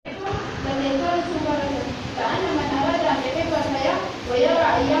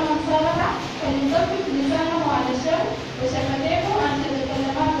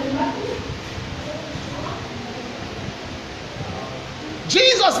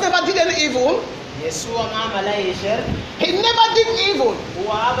Jesus never did any evil. يسوع ما عمل أي شر. He never did evil.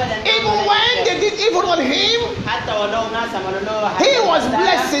 هو أبدا. Even when they did evil on him, حتى ولو ناس عملوا له. he was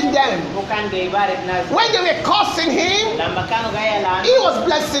blessing them. وكان بيبارك ناس. When they were cursing him, لما كانوا جاي لعنه. he was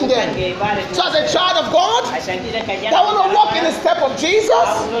blessing them. وكان بيبارك ناس. So as a child of God, عشان كده كجنة. that want to walk in the step of Jesus,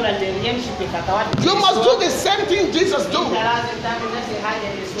 أفضل اللي يمشي في خطوات. you must do the same thing Jesus do. أنت لازم تعمل نفس الحاجة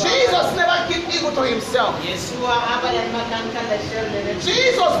يسوع. Jesus never did evil to himself. يسوع أبدا ما كان كل الشر لنفسه.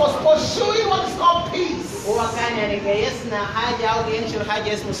 Jesus was pursuing what is called peace. هو كان يعني جايسنا حاجة أو ينشر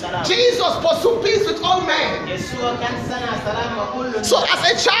حاجة اسمه سلام. Jesus pursued peace with all men. يسوع كان صنع سلام مع كل. So as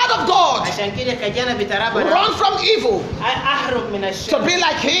a child of God, عشان كده كجنة بترابنا. run from evil. أهرب من الشر. To be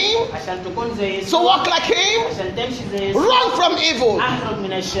like him, عشان تكون زي to يسوع. walk like him, عشان تمشي زي يسوع. run from evil, أهرب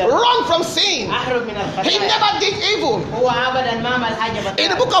من الشر. run from sin. أهرب من He الخطايا. never did evil. هو أبدا ما عمل حاجة In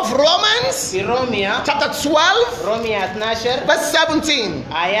the بطالة. book of Romans, في روميا. chapter 12, روميا 12. verse 17,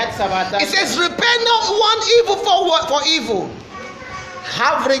 آيات 17. it says, repent not one evil for evil.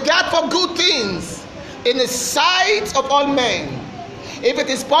 Have regard for good things in the sight of all men. If it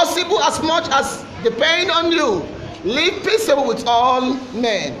is possible, as much as depend on you, live peaceable with all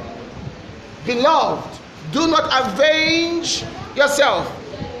men. Beloved, do not avenge yourself,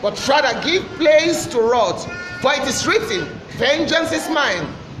 but rather give place to wrath. For it is written, vengeance is mine,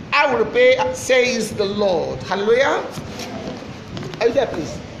 I will repay, says the Lord. Hallelujah. Are you there,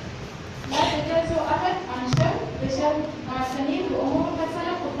 please? لا تجازوا أحد عن شر بشر مع السنين بأمور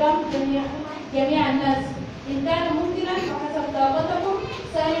حسنة قدام جميع الناس. إن كان ممكنا فحسب طاقتكم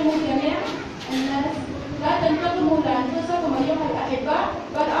سالموا جميع الناس. لا تنتقموا لأنفسكم أيها الأحباء،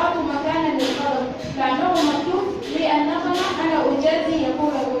 بل أعطوا مكانا للغضب، لأنه مكتوب لأنما أنا أجازي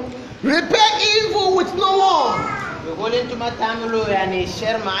يقول الرب. Repay evil with no one. بيقول انتوا ما تعملوا يعني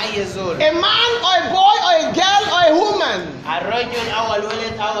الشر مع اي زول. A man or a boy or a girl or a woman الرجل او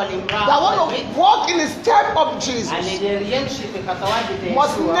الولد او الامراه that او want البنت to walk in the step of Jesus اللي يقدر يمشي في خطوات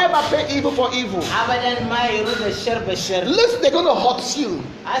must يسوع never pay evil for evil. ابدا ما يرد الشر بالشر. Listen, they're going to hurt you.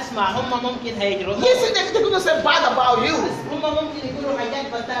 اسمع هم ممكن هيجروا. Listen, they're going to say bad about you. هم ممكن يقولوا حاجات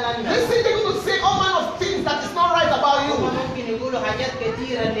بطالة عنك. Listen, they're going to say all manner of things that is not right about هم you. ممكن يقولوا حاجات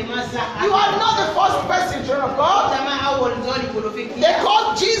كثيرة اللي ما صح. You are not the first person, children of God. انت ما اول زول يقولوا فيك. They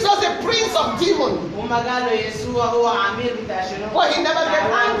called Jesus the prince of demons, هم قالوا يسوع هو عمير بتاع شنو؟ but he never get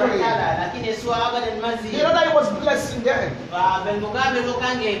angry. لكن يسوع ابدا ما You زي. know that he was blessing them. فبالمقابل هو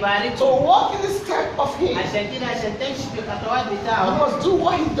كان يبارك. So walk in the step of him. عشان كده عشان تمشي في خطوات You بتاعه. must do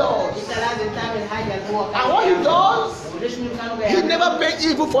what he does. انت لازم تعمل حاجة اللي هو كان And what he يعملها. does, وليش من كانوا he قاعدين؟ never pay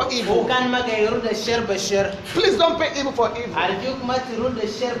evil for هو evil. كان ما قاعد يرد الشر بالشر. Please don't pay evil for evil. أرجوك ما ترد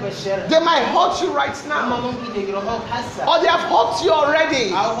الشر بالشر. They might hurt you right هم now, ممكن يجرحوك هسه. or they have hurt you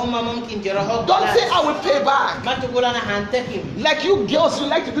already. أو هم ممكن يجرحوك. Don't say I will pay back. ما تقول أنا هنتقم. Like you girls, you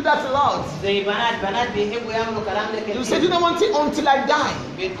like to do that a lot. زي بنات بيحبوا يعملوا كلام ده You كتير. say you don't want it until I die.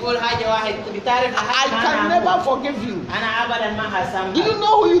 بتقول حاجة واحد بتعرف I can never forgive you. أنا أبدا ما هسامحك. Do you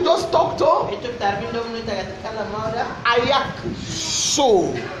know who you just talked to? أنتوا بتعرفين ده من أنت قاعد تتكلم معه ده؟ Ayak so.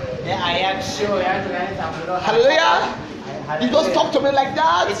 ده آيات شو يعني تعملوها. Hallelujah. You just talk to me like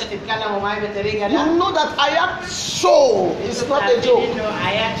that. إذا تتكلموا معي بالطريقة ده. You know that ayak so is not a joke. إنه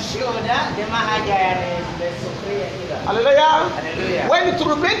آيات شو ده ما حاجة يعني بالسخرية كده. Hallelujah. Hallelujah. When the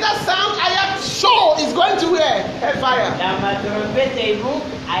trumpeter sound, ayak so is going to where? Hellfire. لما ترومبيت يبوق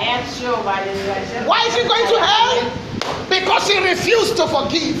آيات شو بعد الشر. Why is he going to hell? Because he refused to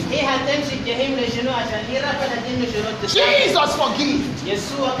forgive. هي هتمشي الجحيم لشنو عشان هي رفضت إنه شنو تسامح. Jesus forgive.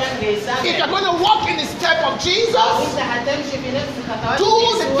 يسوع كان If بيسامح. you're going to walk in the step of Jesus, وأنت هتمشي في نفس خطوات do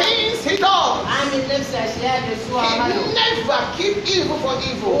the يسوع. things he does. عامل نفس أشياء يسوع He عمله. never keep evil for هو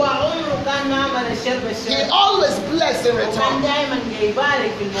evil. عمره كان ما عمل الشر He بالشر. always bless in وكان return. دائما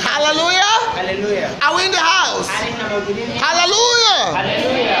يبارك في المقابل. Hallelujah. هللويا. Are we in the house? هل احنا موجودين هنا؟ Hallelujah.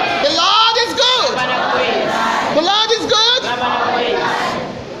 هللويا. The Lord is good. ربنا كويس. The Lord is good. ربنا كويس.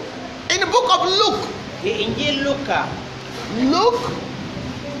 In the book of Luke, في إنجيل لوقا Luke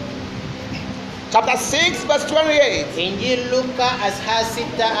chapter 6 verse 28. إنجيل لوقا أصحاح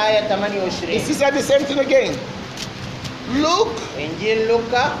 6 آية 28. Is this the same thing again? Luke إنجيل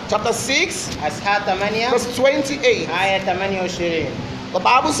لوقا chapter 6 أصحاح 8 verse 28. آية 28. The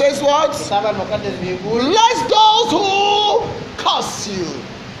Bible says what? الكتاب المقدس بيقول Bless those who curse you.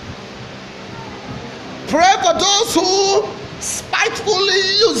 Pray for those who spitefully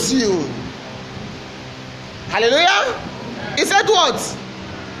use you. Hallelujah. He said what?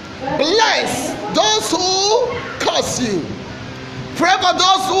 Bless those who curse you. Pray for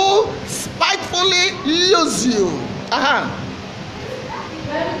those who spitefully use you.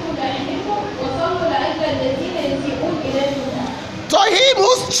 باركوا لأهلكم وصلوا لأجل الذين يسيئون إليكم. To him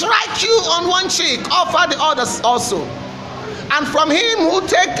who strike you on one cheek, offer the others also. And from him who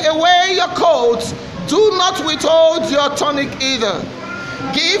take away your coat, do not withhold your tunic either.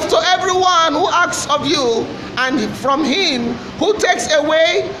 Give to everyone who asks of you, and from him who takes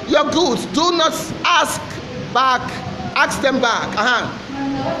away your goods, do not ask them back.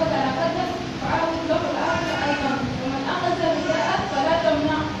 من ضربك ركبتك فعاود له الآخر أيضا، ومن أخذ رداءك فلا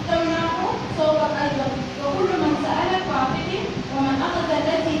تمنعه ثوبك أيضا، وكل من سألك فأعطه، ومن أخذ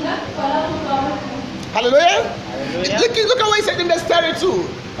الذي لك فلا تطالبه. Hallelujah. Hallelujah. Look at what he said in verse 32.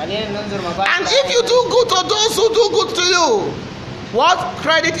 خلينا ننظر مع بعض. And if you do good to those who do good to you, what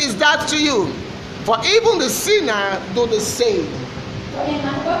credit is that to you? For even the sinner do the same. وإن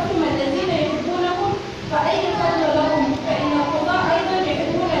أحببتم الذين يحبونكم فأي فضل لهم، فإن القضاة أيضا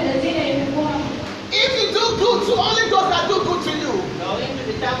يحبون الذين يحبونهم. If you do good to only those that do good to you, لو انتوا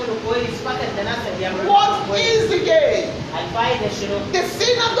بتعملوا كويس فقط للناس اللي بيعملوا what كويس. is the gain? الفائدة شنو؟ The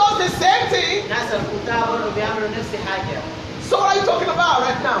sinner does the same thing. الناس الخطاة برضه بيعملوا نفس الحاجة. So what are you talking about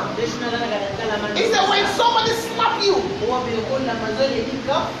right now? ليش ما انا قاعد اتكلم عنه؟ He said when somebody slap you, هو بيقول لما زول يديك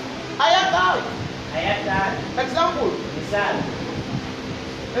كف I have that. هيا تعال Example. مثال.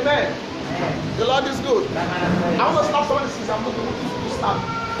 Amen. The Lord is good. لما I want to slap somebody says I'm not going to slap.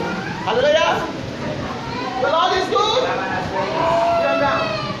 Hallelujah. The Lord is good. Hear now.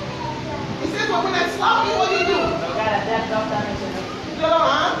 He says, but when I slap you, what do you do? لو قاعد اديك كف تعمل شنو؟ You know,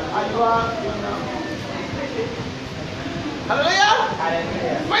 huh? Hallelujah.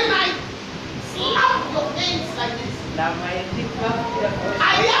 هللويا. When I slap your face like this, لما يديك كف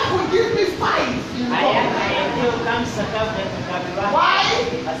I have to give me 5. هيا هيديه خمسة كف كف. Why?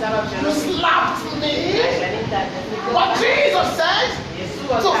 السبب You شنو؟ slapped me. عشان انت هتديك But Jesus said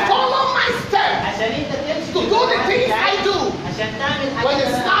يسوع to قال follow my steps. عشان انت تمشي To do the things I do. عشان تعمل When you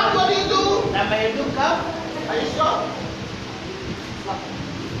حاجة. slap, what do you do? لما يدوك كف Are you sure?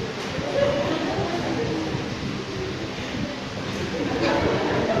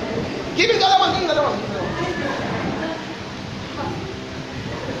 Give me the other one. Give me the other one.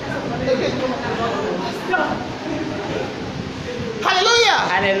 Hallelujah.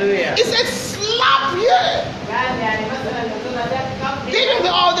 هللويا. He said, slap here. قال يعني مثلا لو كنا اديك كف Give him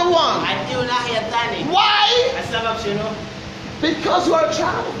the other one. عديه الناحية الثانية. Why? السبب شنو؟ Because you are a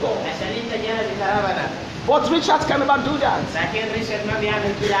child of God. عشان انت جانا بكرامنا. But Richard can never do that. لكن ريشارد ما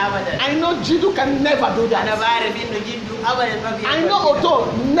بيعمل كده ابدا. I know Jidu can never do انا that. بعرف انه جده ابدا ما بيعمل. I know Otto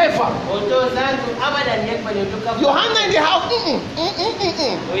never. اوتو ذاته ابدا يقبل يدوك كف. Johanna in the house,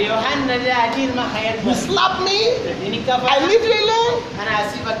 ويوحنا ده عديل ما You حيقبل. slap me, تديني كف. I leave you alone. انا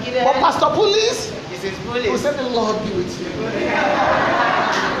هسيبك كده. But Pastor Police, This is who police. said the Lord be with you.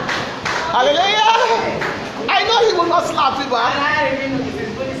 Hallelujah. I know he will not slap you انا back. عارف انه this is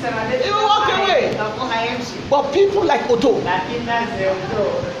police انا You will walk away. طب مو هيمشي. But people like Otto, لكن ناس زي اوتو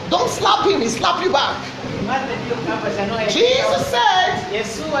don't slap him, he slap you back. ما تديهم كف عشان هو Jesus said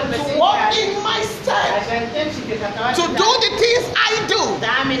يسوع to المسيح walk قال in my steps, عشان تمشي في خطوات to do the things I do.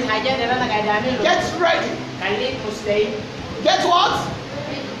 تعمل حاجات اللي انا قاعد اعمله. Get ready. خليك مستعد. Get what?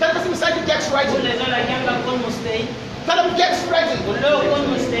 Tell the person beside you, get كل ready. زول جنبك كن مستعد. Tell them, get ready. قول له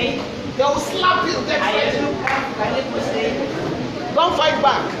كن مستعد. They will slap you, get ready. هيدوك كف خليك مستعد. Don't fight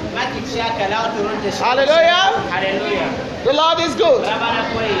back. ما تتشاكل او ترد شيء. Hallelujah. هللويا. The Lord is good. ربنا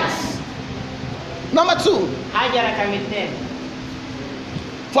كويس. Number 2, حاجة رقم 2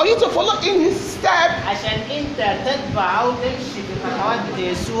 for you to follow in his step, عشان انت تتبع او تمشي في خطوات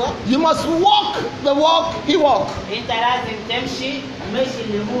يسوع you must walk the walk he walked. انت لازم تمشي مشي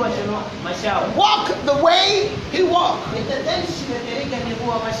اللي هو شنو مشاه. Walk the way he walked. انت تمشي بالطريقه اللي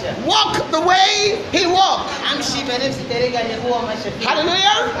هو مشى. Walk the way he walked. امشي بنفس الطريقه اللي هو مشى فيها.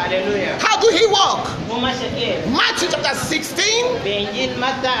 Hallelujah. هللويا. How do he walk? هو مشى كيف؟ Matthew chapter 16. بانجيل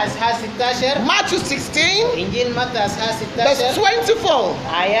متى اصحاح 16 Matthew 16, انجيل متى اصحاح verse 16 24.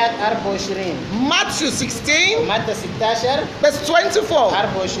 ايات 24 Matthew 16, متى 16 verse 24.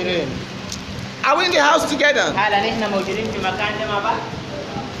 24 Are we in the house together? هلا نحن موجودين في مكان ده مع بعض.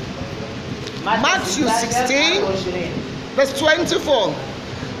 Matthew 16. 24 Verse 24.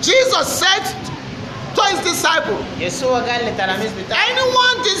 Jesus said to his disciple, يسوع قال للتلاميذ بتاعه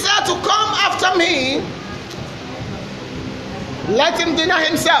anyone desire to come after me, let him deny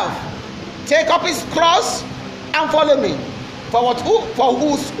himself, take up his cross and follow me. For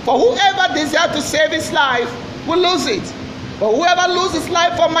whoever desire to save his life will lose it, but whoever loses his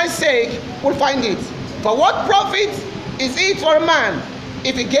life for my sake will find it. For what profit is it for a man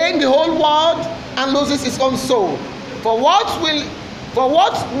if he gain the whole world and loses his own soul? For what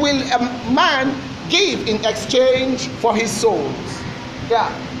will a man give in exchange for his souls? Yeah.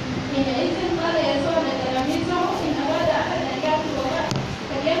 حينئذ قال يسوع لتلاميذه إن أراد أحد أن يأتي وراء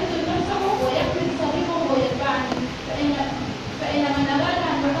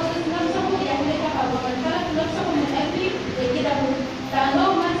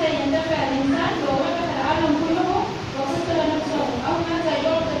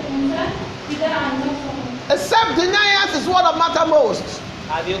Except denials is what matters most.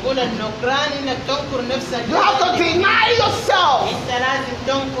 بيقول النكران انك تنكر نفسك. You have to deny yourself. انت لازم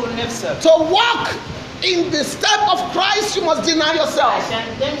تنكر نفسك. To walk in the step of Christ, you must deny yourself. عشان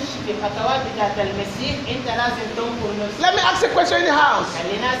تمشي في خطوات بتاعت المسيح انت لازم تنكر نفسك. Let me ask a question in the house.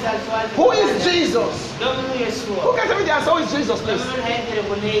 خلينا نسأل سؤال. Who is Jesus? منو يسوع؟ Who can tell me the answer? Who is Jesus, please? منو هيقدر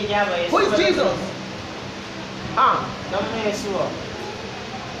يقول لي إجابة يسوع؟ Who is Jesus? منو يسوع؟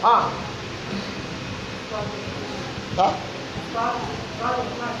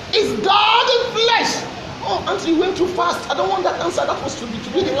 Is God in flesh? Oh, Auntie, you went too fast. I don't want that answer. That was to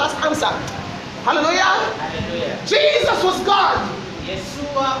be the last answer. Hallelujah. Hallelujah. Jesus was God.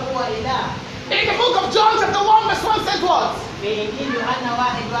 يسوع هو إله. In the book of John chapter 1 verse 1 says what? في إنجيل يوحنا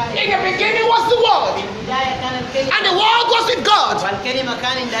 1:1. In the beginning was the Word. في البداية كان الكلمة. And the Word was with God. والكلمة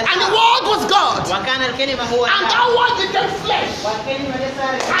كان عند الله. And the Word was God. وكان الكلمة هو And الله. that Word became flesh. والكلمة دي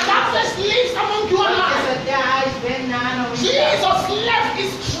صارت. And that flesh lives among you and I. والجسد ده عايش بيننا أنا وأنت. Jesus left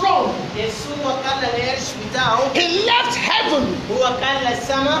his throne. يسوع كان العرش بتاعه. He left heaven. هو كان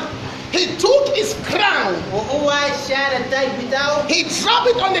السماء. He took his crown. وهو شال التاج بتاعه. He dropped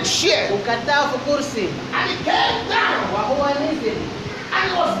it on the chair. وكتاه في كرسي. And he came down. وهو نزل. And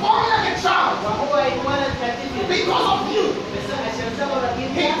he was born like a child. وهو اتولد كطفل. Because of you. بس عشان سببك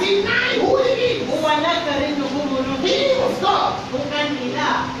He انت. denied who he is. هو نكر انه هو منو. He was God. هو كان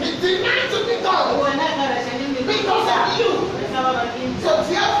إله. He denied to be God. هو نكر عشان انه Because of you. بسببك انت. So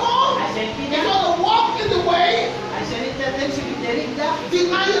therefore, عشان if كده. you want to walk in the way, عشان انت تمشي في الطريق ده.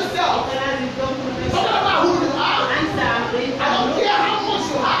 deny yourself. انت لازم تنكر Don't نفسك. about who you are. انسى عمرين. I don't care how much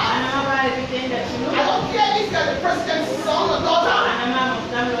you have. انا ما بعرف انت عندك شنو. I don't care if you're the president's son or daughter. انا ما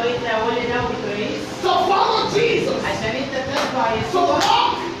مهتم لو انت ولد او رئيس. So follow Jesus. عشان انت تتبع So يسوع.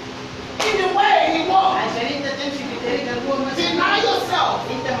 walk in the way he walked. عشان انت تمشي في الطريق اللي هو ماشي. Deny yourself.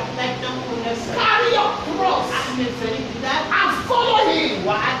 انت محتاج تنكر نفسك. Carry your cross احمل صليب بتاعك and follow him.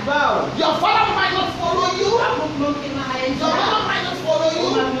 واتبعه. Your father might not follow you. ابوك ممكن ما هيمشي Your mother معاك. might not follow you.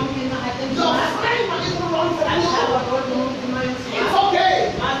 امك ممكن ما هتمشي Your معاك. friend might even run from you. اصحابك برضه ممكن ما يمشي It's معاك. okay.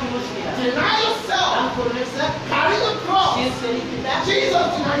 ما في مشكلة. Deny yourself. انكر نفسك. Carry the cross. شيل الصليب بتاعك. Jesus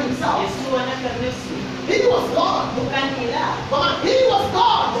denied himself. يسوع نكر نفسه. He was God. هو كان إله. But he was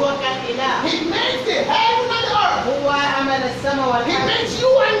God. هو كان إله. He made the heaven and the earth. هو عمل السماء He والأرض. made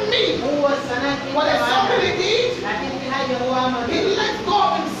you and me. هو السنة But there's something he did. لكن في حاجة هو He عمل. let go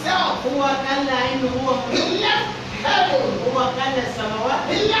of himself. هو قال إنه هو He left heaven. هو قال السماوات.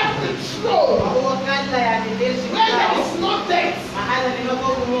 He left the throne. وهو قال يعني ليش Where there is no death. ما هذا اللي ما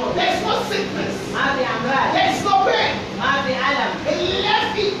فوق موت. There's no sickness. ما في أمراض. There's no pain. ما في ألم. He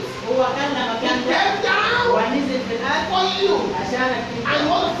left it. هو قال He مكان came down ونزل في الأرض for you. عشانك And you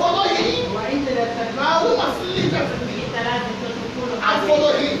want to follow him? وأنت اللي Now تتبعه. you must leave everything أنت لازم تترك كل and حاجة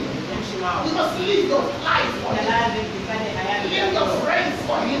follow him. تمشي معه. You must leave your life for أنت him. لازم تخلي حياتك. Leave your friends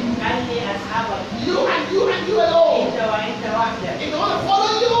for him. خلي أصحابك. You and you alone. أنت وأنت وحدك. If you want to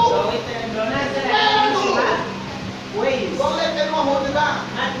follow you, لو أنت لو نازل تمشي معك كويس. don't let anyone hold you back.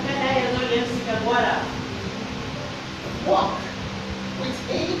 ما تخلي أي زول يمسكك ورا. Walk with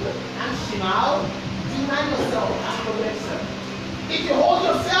him. امشي معه. Deny yourself. انقل نفسك. If you hold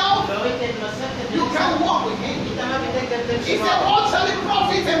yourself, لو انت اتمسكت you بنفسك can walk with him. انت ما بتقدر He تمشي said, معه. what shall it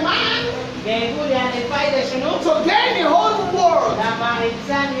profit a man بيقول يعني الفايدة شنو؟ to gain the whole world لما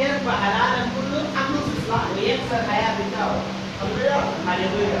إنسان يربح العالم كله and lose his life? ويكسر الحياة بتاعه. Hallelujah.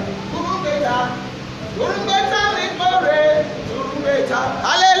 هللويا. Turumbeta, turumbeta, nikore, turumbeta.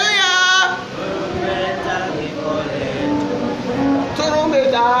 Hallelujah.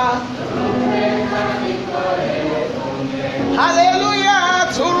 Turumbeta.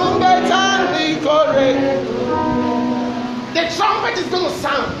 Hallelujah. Turumbeta, nikore. The trumpet is going to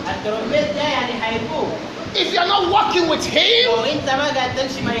sound. الترومبيت ده يعني هيفوق. If you're not walking with him, لو انت ما قاعد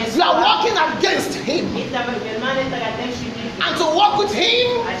تمشي مع you are يسوع walking against him. انت بالمال انت قاعد تمشي ضده. And to walk with him,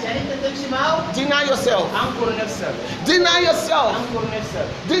 عشان انت تمشي معه deny yourself. انقر نفسك. Deny yourself. انقر نفسك.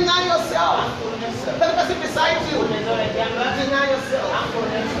 Deny yourself. انقر نفسك. Let the person beside you. كل دول جنبك. Deny yourself. انقر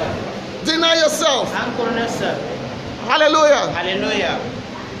نفسك. Deny yourself. انقر نفسك. Hallelujah. هللويا.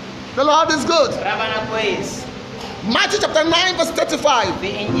 The Lord is good. ربنا كويس. Matthew chapter 9 verse 35.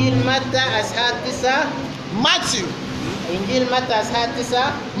 في إنجيل متى أصحاح 9. Matthew. إنجيل متى أصحاح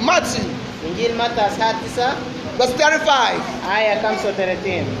 9. Matthew إنجيل متى أصحاح 9 verse 35. آية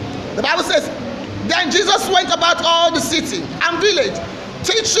 35. The Bible says, then Jesus went about all the city and village,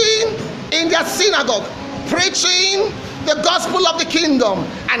 teaching in their synagogue, preaching the gospel of the kingdom,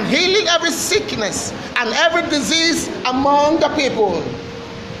 and healing every sickness and every disease among the people.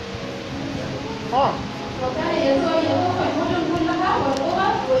 وكان يسوع يطوف المدن كلها والقرى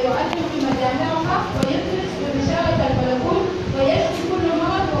ويعلم في مجامعها ويدرس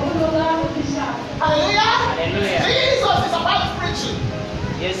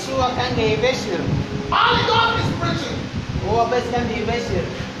كان يبشر. All he does is preaching هو بس كان بيبشر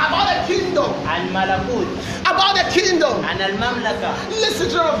about the kingdom, عن ملكوت، about the kingdom. عن المملكة. Listen,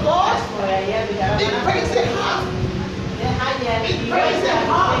 children of God. أشكر يا أيابي It تعالى. breaks the heart دي حاجة It breaks their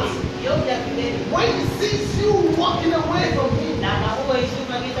hearts. يوجد في when he sees you walking away from him. لما هو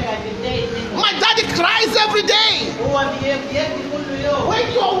يشوفك أنت قاعد تتضايق منه. My daddy cries every day هو بيبكي كل يوم. when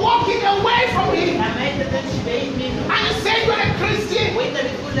you're walking away from him لما أنت تمشي بعيد منه. and you say you're a Christian وأنت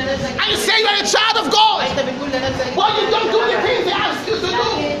بتقول لنفسك. and you say you're a child of God, وأنت بتقول لنفسك. but you don't do the things they ask you to لكن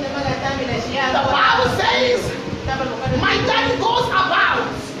do. أنت ما قاعد تعمل أشياء. The Bible says الكتاب المقدس my daddy goes about.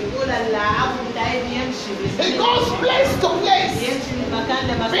 بيقول العفو بتاعي بيمشي. He goes place to place, يمشي من مكان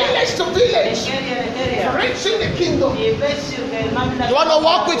لمكان. village to village, من قرية لقرية. preaching the kingdom. يبشر بالمملكة. You want to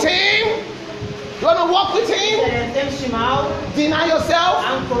walk with him? You want to walk with him? تمشي معه. Deny yourself,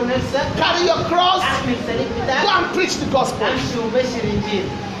 أنكر نفسك. carry your cross, أحمل الصليب go بتاعك. and preach the gospel. أمشي وبشر إنجيل.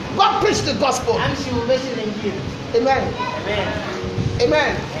 Go and preach the gospel. أمشي وبشر إنجيل. Amen. آمين.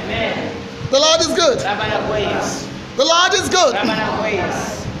 Amen. آمين. The Lord is good. ربنا كويس. The Lord is good. ربنا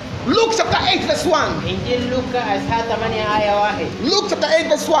كويس. Luke chapter 8 verse 1. إنجيل لوقا إصحاح 8 آية 1. Luke chapter 8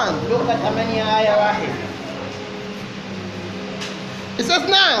 verse 1. لوقا 8 آية 1. It says,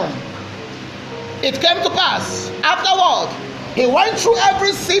 now it came to pass afterward, he went through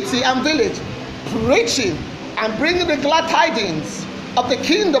every city and village, preaching and bringing the glad tidings of the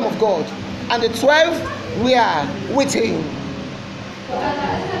kingdom of God. And the 12 were with him. وقد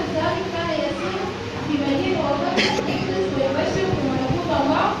أثر ذلك كان يسير في مدينة وفتح يكرز ويبشر بملكوت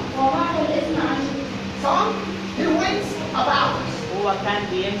الله ومعه الاسم عن Son, he went about. هو كان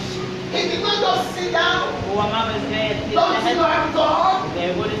بيمشي. He did not just sit down. هو ما بس جاي Don't you know I'm God?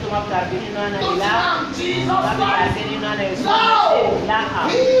 يقول انتوا ما بتعرفين انه انا Don't you know اله. I'm Jesus ما Christ? بتعرفين انه انا يسوع No! المسيح. لا.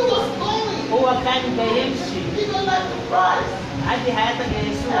 He was going. هو كان بيمشي. He don't like the Christ. عندي حياتك يا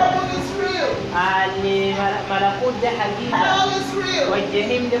يسوع. Heaven is real. اللي ملكوت ده حقيقة. Hell is real.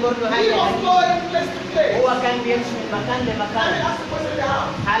 والجحيم ده برضه He حاجة was حقيقة. going place to place. هو كان بيمشي من مكان Let me لمكان. ask the question in the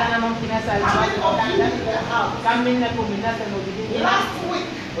house. هل أنا ممكن أسأل How سؤال many في of المكان you ده؟ in the house كم منكم من الناس الموجودين هنا last week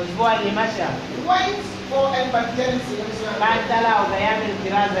الأسبوع اللي مشى went for evangelism? كان طلع وبيعمل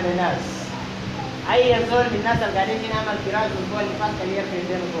كرازة للناس؟ أي زول من الناس اللي قاعدين هنا عمل كرازة الأسبوع اللي فات كان يرفع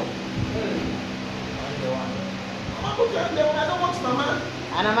يدينه فوق. I don't want mama.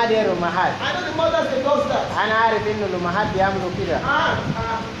 أنا ما داير أمهات. I know the mothers that does that. أنا عارف إنه الأمهات بيعملوا كده.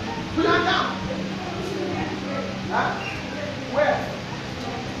 Put that down. Huh? Where?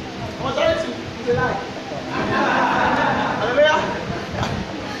 Authority is a lie. Hallelujah.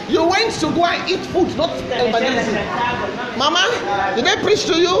 You went to go and eat food, not evangelism. Mama, did they preach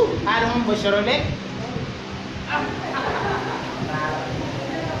to you? هل هم بشروا لك؟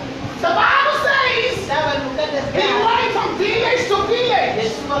 The Bible says الكتاب المقدس he went from village to village,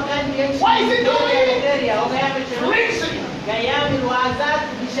 يسوع كان بيمشي What is he من doing? قرية لقرية وهو بيعمل شنو؟ preaching. كان يعمل وعظات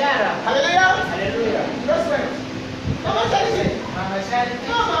بشارة. Hallelujah. هللويا. Respect. Mama, tell me. ماما شاركي.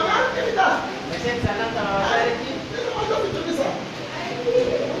 No, Mama, give me that. مشيت سلمت ماما شاركي. This is what you're doing, sir.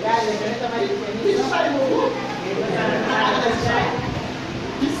 قال لي شنو ما يجي. This is how you move. مثلا أنا شاي.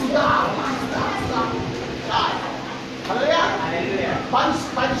 This is that. Hallelujah. هللويا.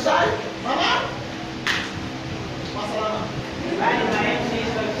 Pan shai. Mama. Masalama. بعد ما يمشي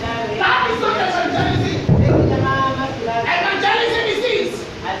يشرب شاي. That is not evangelism. تماما كرازة. Evangelism is this.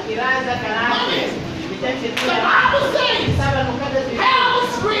 الكرازة كلام. بتمشي The فيها. Bible says الكتاب المقدس بيقول hell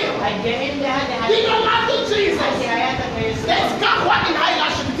is real. الجحيم ده هذه Give حاجة. your life to هذه Jesus. حياتك يا يسوع. There's kahwa in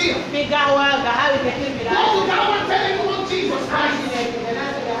eyelash deal. في قهوة كثير في Go to kahwa and tell everyone Jesus Christ.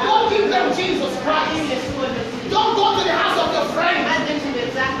 Go give them Jesus Christ. Don't go to the house of your friend. ما تمشي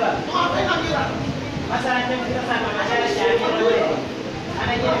بالزحمة. No, I'm not here. مثلا تمشي مثلا مع مشاري الشعبية وين؟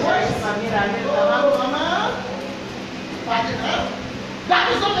 أنا جيت شايف أمير أمير تمام. Mama. That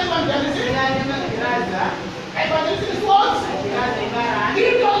is not evangelism. يعني ما كرازة. Evangelism is what? كرازة عبارة عن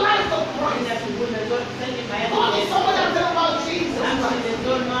Give your life to Christ. إنك تقول لزول تسلم Go حياتك to ليسوع. somebody and tell them about Jesus أمشي Christ.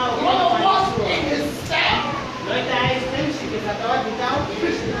 للزول ما You want to هو walk in his step? لو أنت عايز تمشي في الخطوات بتاعه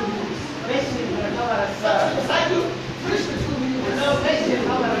مشي في الخبر الصالح. Beside you, preach the good news. لو مشي في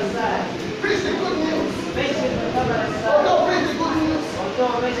الخبر الصالح. Preach the good news. مشي في الخبر Oh, الصالح. no, preach the good news. ولو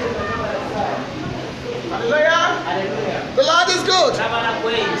مشي في الخبر الصالح. Hallelujah. هللويا. The Lord is good. ربنا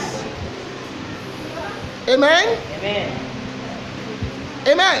كويس. Amen. آمين.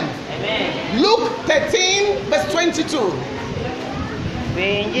 Amen. آمين. Luke 13, verse 22.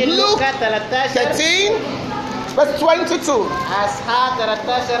 في إنجيل Luke لوقا 13 13, verse 22. أصحاح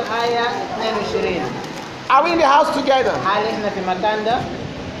 13 آية 22. Are we in the house together? هل إحنا في مكان ده؟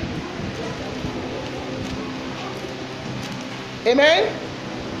 Amen.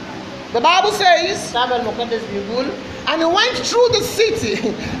 The Bible says, الكتاب المقدس بيقول and he went through the city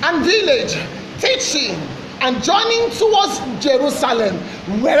and village, teaching and journeying towards Jerusalem.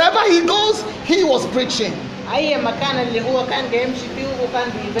 Wherever he goes, he was preaching. أي مكان اللي هو كان بيمشي فيه وكان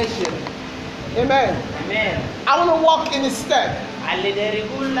بيبشر. Amen. Amen. I want to walk in his step. اللي داير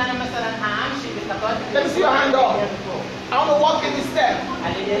يقول أنا مثلا هامشي بخطوات Let me see your hand up. I want to walk in his step.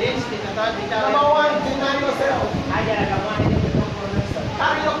 اللي داير يمشي بخطوات بتاعه. Number one, deny yourself. حاجة رقم واحد أنت تنكر نفسك.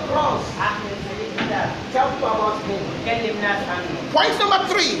 Carry your cross. أحمل الصليب بتاعك. Tell people about him. كلم ناس عنه. Point number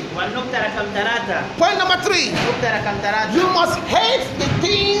 3. والنقطة رقم 3. Point number 3. نقطة رقم 3. You must hate the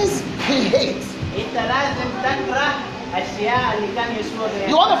things he hates. أنت لازم تكره أشياء اللي كان يسوع You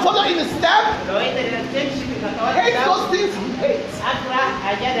بيها. want to follow in his step? لو أنت بدك تمشي بخطوات Hate بتاعه. those things he hates. أكره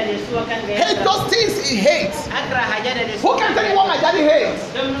حاجات اللي يسوع كان Hate بيها. those things he hates. أكره حاجات اللي Who can tell you what my daddy hates?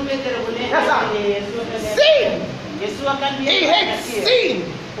 ده منو بيقدر يقول لي Yes, sir. اللي يسوع كان بيها؟ Sin. يسوع كان He بيكره hates كثير. sin.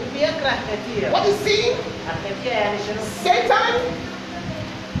 وبيكره كثير. What is sin? الكثير يعني شنو؟ Satan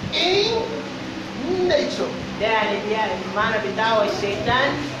in nature. ده يعني المعنى بتاعه الشيطان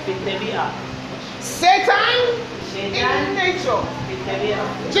في الطبيعة. Satan الشيطان in nature. في الطبيعة.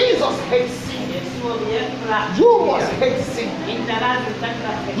 Jesus hates sin. يسوع بيكره You كثير. must hate sin. أنت لازم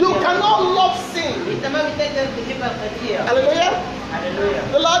تكره كثير. You cannot love sin. أنت ما بتقدر تحب الخطية. Hallelujah. هللويا.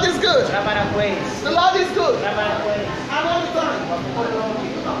 The Lord is good. ربنا كويس. The Lord is good. ربنا كويس. And all the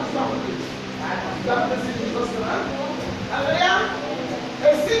time. Hallelujah.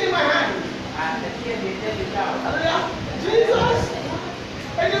 A sin in my hand. الخطية بيدي بتاعه. Hallelujah. Jesus.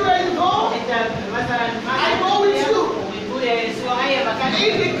 Anywhere you go, أنت مثلا ما I go with you. وبتقول يا يسوع أي مكان.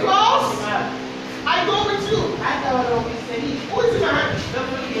 In the cross, I go with you. حتى ولو في السرير. Who is in my hand?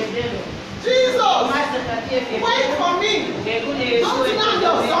 بقول يدينه. Jesus. وما الخطية في يدينه. Wait for me. بيقول يا يسوع. Don't deny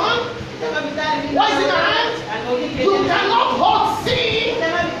your son. أنت ما بتعرف مين. What is in my hand? You cannot hold sin أنت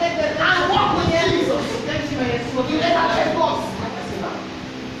ما بتقدر and walk with Jesus. تمشي مع يسوع. You let go.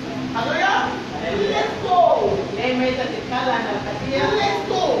 Hallelujah. Let go. ليه ما أنت تتكلم عن الخطية؟ Let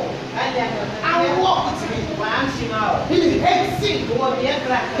go. قال لي عن And الخطية. walk with me. وأمشي معه. He hates sin. هو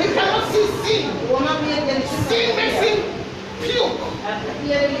بيكره. He cannot see sin. هو ما بيقدر يشوف Sin makes الخطية. him puke.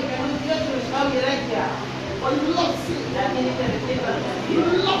 الخطية اللي كانوا يخرج أو يرجع. But you love sin. لكن أنت بتحب الخطية. You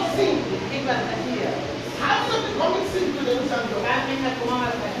love sin. بتحب الخطية. How does it become sin to the Lutheran God? كان منك كمان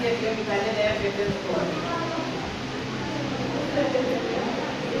الخطية في يوم بعدين لا يفرق بين الكون.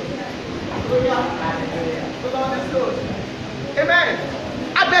 The Lord is good. Amen.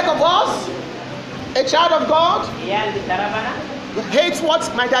 I beg of us, a child of God, عيال بتربنا hates what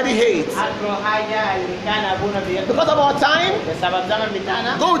my daddy hates. أكره حاجة اللي كان أبونا بيكره. Because of our time, بسبب زمن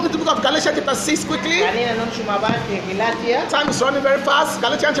بتاعنا. go with me to the book of Galatians chapter 6 quickly. خلينا نمشي مع بعض في غلاطيا. Time is running very fast.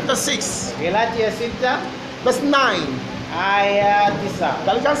 Galatians chapter 6, غلاطيا 6 verse 9. آية 9.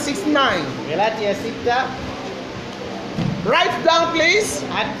 Galatians 6, 9. غلاطيا 6 Write down, please.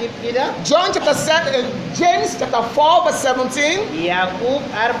 اكتب كده. John chapter 7, James chapter 4, verse 17. يعقوب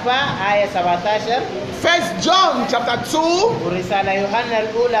 4 آية 17. First John chapter 2, ورسالة يوحنا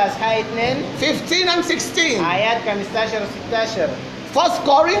الأولى أصحاح 2 15 and 16. آيات 15 و 16. First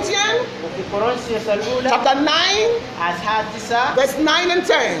Corinthians وفي كورنثوس الأولى chapter 9, أصحاح 9 verse 9 and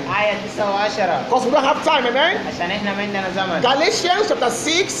 10. آية 9 و 10. Because we don't have time, amen. عشان إحنا ما عندنا زمن. Galatians chapter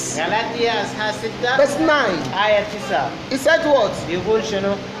 6, غلاطيا أصحاح 6 verse 9. آية 9 He said what? بيقول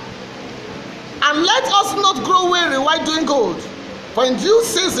شنو؟ And let us not grow weary while doing good, for in due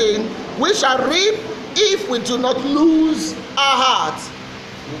season we shall reap if we do not lose our heart.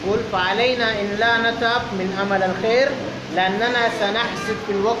 يقول فعلينا إن لا نتعب من عمل الخير لأننا سنحصد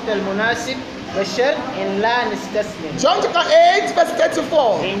في الوقت المناسب بالشر إن لا نستسلم. John chapter 8, verse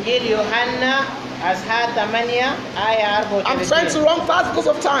 34. إنجيل يوحنا أصحاح 8 آية 34. I'm trying to run fast because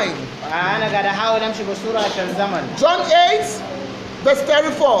of time. أنا قاعد أحاول أمشي بسرعة عشان زمن. John 8, verse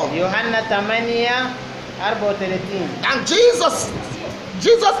 34. يوحنا 8 34. And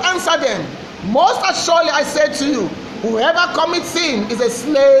Jesus answered them, most assuredly I say to you, whoever commits sin is a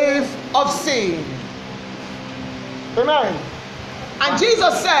slave of sin. Amen. And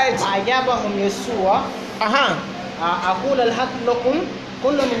Jesus said, أجابهم يسوع أقول الحق لكم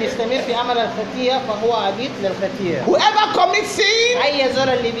كل من يستمر في عمل الخطية فهو عبيد للخطية. whoever commits sin أي زول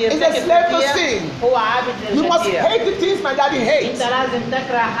اللي بيرتكب slave to خطية sin. هو عابد You must للخطية. hate the things my daddy hates. أنت لازم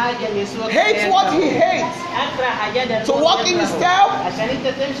تكره حاجة اللي يسوع Hate what he hates. أكره حاجات اللي To walk in his step. عشان أنت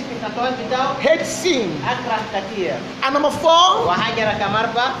تمشي في الخطوات بتاعه. Hate sin. أكره خطية. And number 4, وحاجة رقم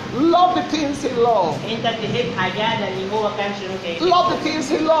 4 love the things he loves. أنت تحب حاجات اللي هو كان شنو كيف. Love the things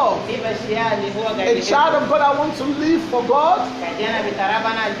he loves. تحب أشياء اللي هو قاعد A child of God, I want to live for God. كأنا بتربى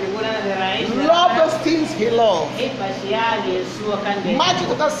Love those things he loved. حب أشياء اللي يسوع كان بيحبها. Matthew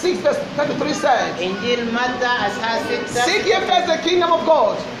chapter 6 verse 33 says, إنجيل متى أصحاح 6 seek ye first the kingdom of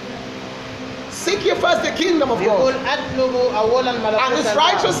God. Seek ye first the kingdom of بيقول God اطلبوا أولا and ملكوت his الله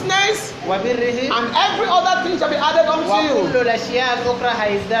righteousness, وبره and every other thing shall be added unto وكل you. الأشياء الأخرى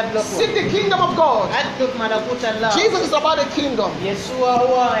هيزداد Seek لكم. the kingdom of God. اطلب ملكوت الله. Jesus is about the kingdom. يسوع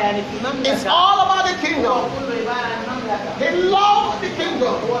هو يعني في It's مملكة. all about the هو kingdom. كله عبارة عن مملكة. He loves the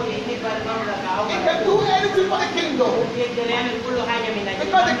kingdom. هو بيحب المملكة أو He can do anything for the kingdom بيقدر يعمل كل حاجة من أجل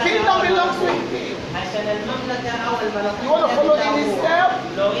because the المملكة kingdom أو belongs to الملكوت. him. عشان المملكة أو الملكوت. You want to follow in his step?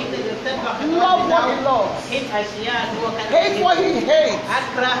 لو أنت تتبع Love what he loves. حب أشياء هو كان Hate what he hates.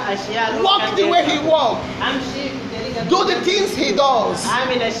 أكره أشياء هو Walk كان the way he بيكره. walks. أمشي بطريقة Do the things he does.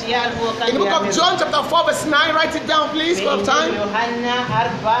 أعمل أشياء هو كان In the book of بيعملها. John chapter 4 verse 9, write it down please في for إنجيل time. يوحنا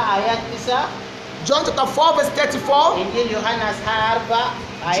 4 آيات 9. John chapter 4 verse 34. إنجيل يوحنا أصحاح 4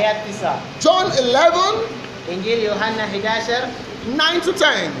 آيات 9. John 11, إنجيل يوحنا 11 9 to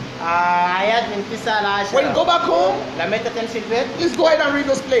 10. آيات من 9 ل When you go 10. back home, لما أنت تمشي البيت please go ahead and read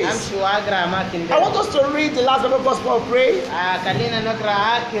those places. أمشي وأقرأ أماكن I want دي. us to read the last Bible gospel of prayer. خلينا نقرأ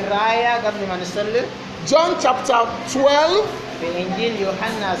آخر آية قبل ما نصلي. John chapter 12 في إنجيل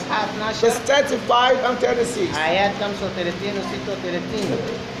يوحنا أصحاح verse 12 35 and 36. آيات 35 و 36.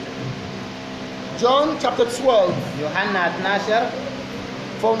 John chapter 12 يوحنا 12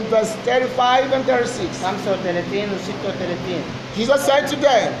 from verse 35 and 36. 35 و 36. Jesus said to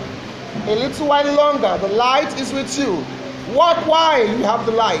them, a little while longer, the light is with you. Walk while you have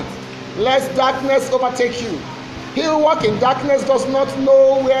the light, lest darkness overtake you. He who walks in darkness does not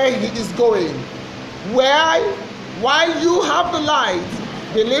know where he is going. While you have the light,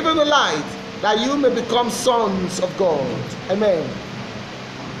 believe in the light, that you may become sons of God. Amen.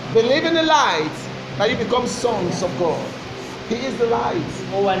 Believe in the light, that you become sons of God. He is the light.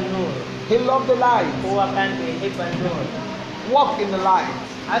 هو النور. He loved the light. هو كان بيحب النور. Walk in the light.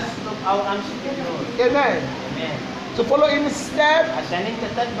 أسلك أو أمشي في النور. Amen. آمين. To follow in his step. عشان أنت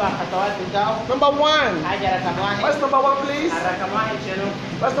تتبع خطوات بتاعه. Number 1. حاجة رقم واحد. What's number 1, please? الرقم واحد شنو؟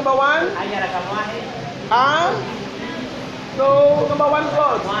 What's number 1? حاجة رقم واحد. No, number 1 is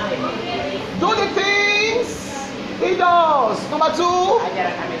what? واحد. Do the things he does. Number 2, حاجة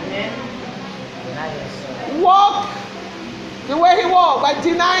رقم اثنين. لا يسوع. walk the way he walked by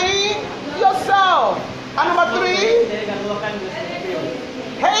denying yourself. And number 3, الطريقة اللي هو كان بيستخدمها.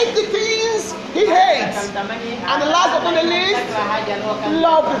 hate the things he hates. And the last but not the least,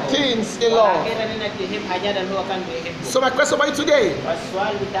 love the things he loves. So my question for you today,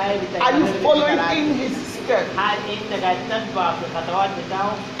 are you following in his step? Are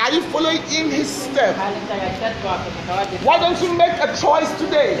you following in his step? Why don't you make a choice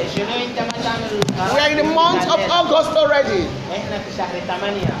today? We are in the month of August already.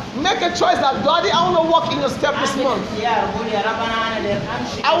 Make a choice that, Daddy, I want to walk in your step this month.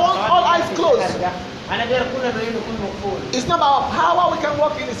 I want all eyes closed. It's not about power, we can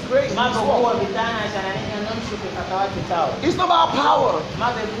walk in his grace. It's not about power.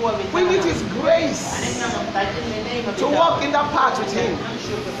 We need his grace to walk in that path with him.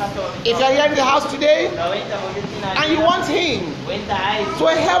 If you're here in the house today and you want him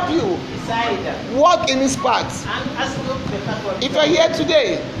to help you walk in his path, if you're here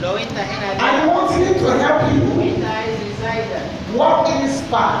today and you want him to help you walk in his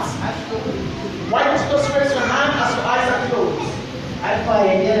path, why don't you just raise your hand as your eyes are closed? I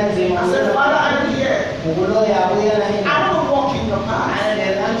said, Father, I'm here. I want to walk in your path. I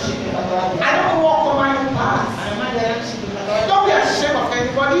don't walk on my own path. Don't be ashamed of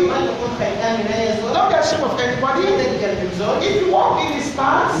anybody. Don't be ashamed of anybody. If you walk in his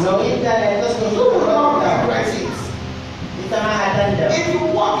path, you will not regret it. If you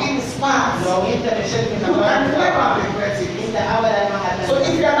walk in his path, you can never regret it. So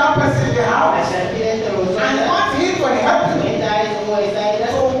if you are that person in the house and you want him to help you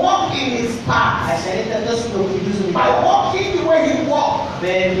to walk in his path, by walking the way he walks, by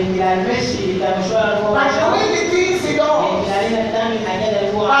doing the things he does,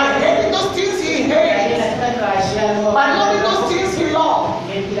 by hating those things he hates, by loving those things he loves.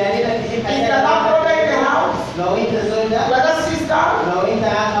 If you are that brother in the house, you are that sister,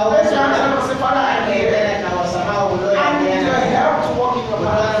 raise your hand and say, Father, I'm here. I need your help to walk in your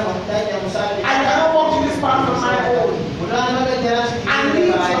path. I cannot walk in this path on my own. I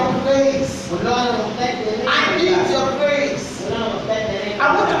need your grace. I need your grace. I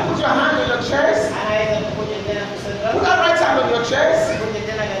want you to put your hand on your chest. Put that right hand on your chest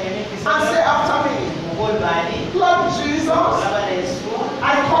and say after me, Lord Jesus, I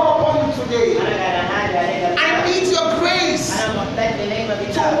call upon you today. I need your grace.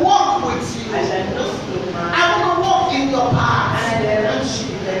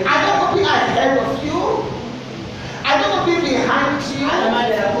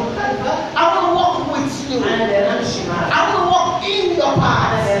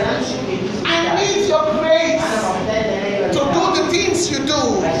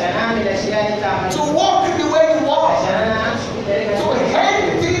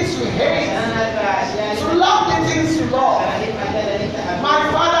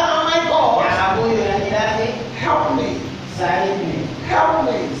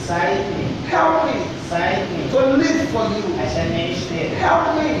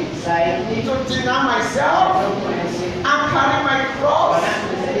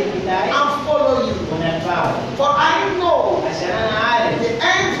 For I know عشان أنا عارف the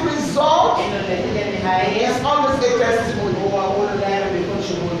end result إنه النتيجة النهائية is always a testimony. هو أقوله دائما بيكون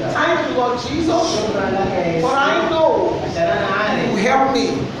شهودة. Thank you, Lord Jesus. شكرا لك يا For I يسوع know عشان أنا you عارف help me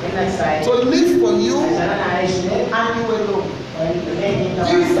إنك سعيد to live for you عشان أنا عايش لك and you alone. وليك أنت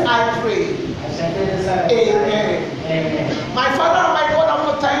This وحدك. I pray. عشان كده صار Amen. Amen. My Father and my God, I want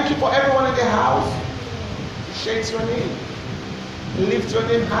to thank you for everyone in the house. Shake your name. Lift your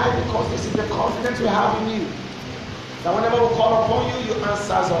name high because this is the confidence we have in you. That whenever we call upon you, you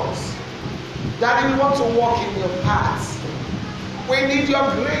answer us. Daddy, we want to walk in your paths. We need your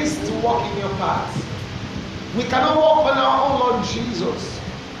grace to walk in your paths. We cannot walk on our own, Lord Jesus.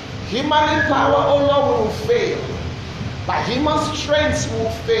 Human power, oh Lord, we will fail. By human strength, we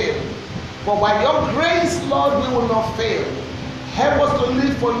will fail. But by your grace, Lord, we will not fail. Help us to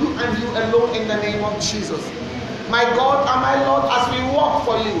live for you and you alone in the name of Jesus. My God and my Lord, as we walk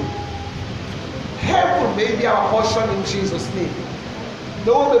for you, heaven may be our portion in Jesus' name.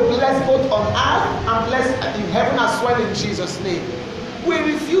 They will be blessed both on earth and blessed in heaven as well in Jesus' name. We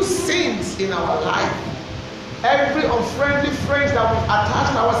refuse sins in our life. Every unfriendly friends that we've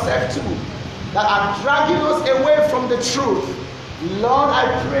attached ourselves to, that are dragging us away from the truth, Lord, I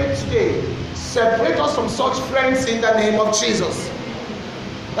pray today, separate us from such friends in the name of Jesus.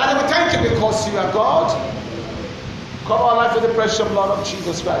 Daddy, we thank you because you are God. Cover our life with the precious blood of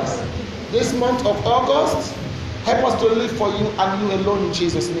Jesus Christ. This month of August, help us to live for you and you alone in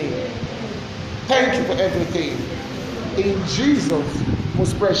Jesus' name. Thank you for everything. In Jesus'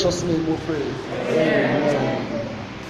 most precious name we pray. Amen.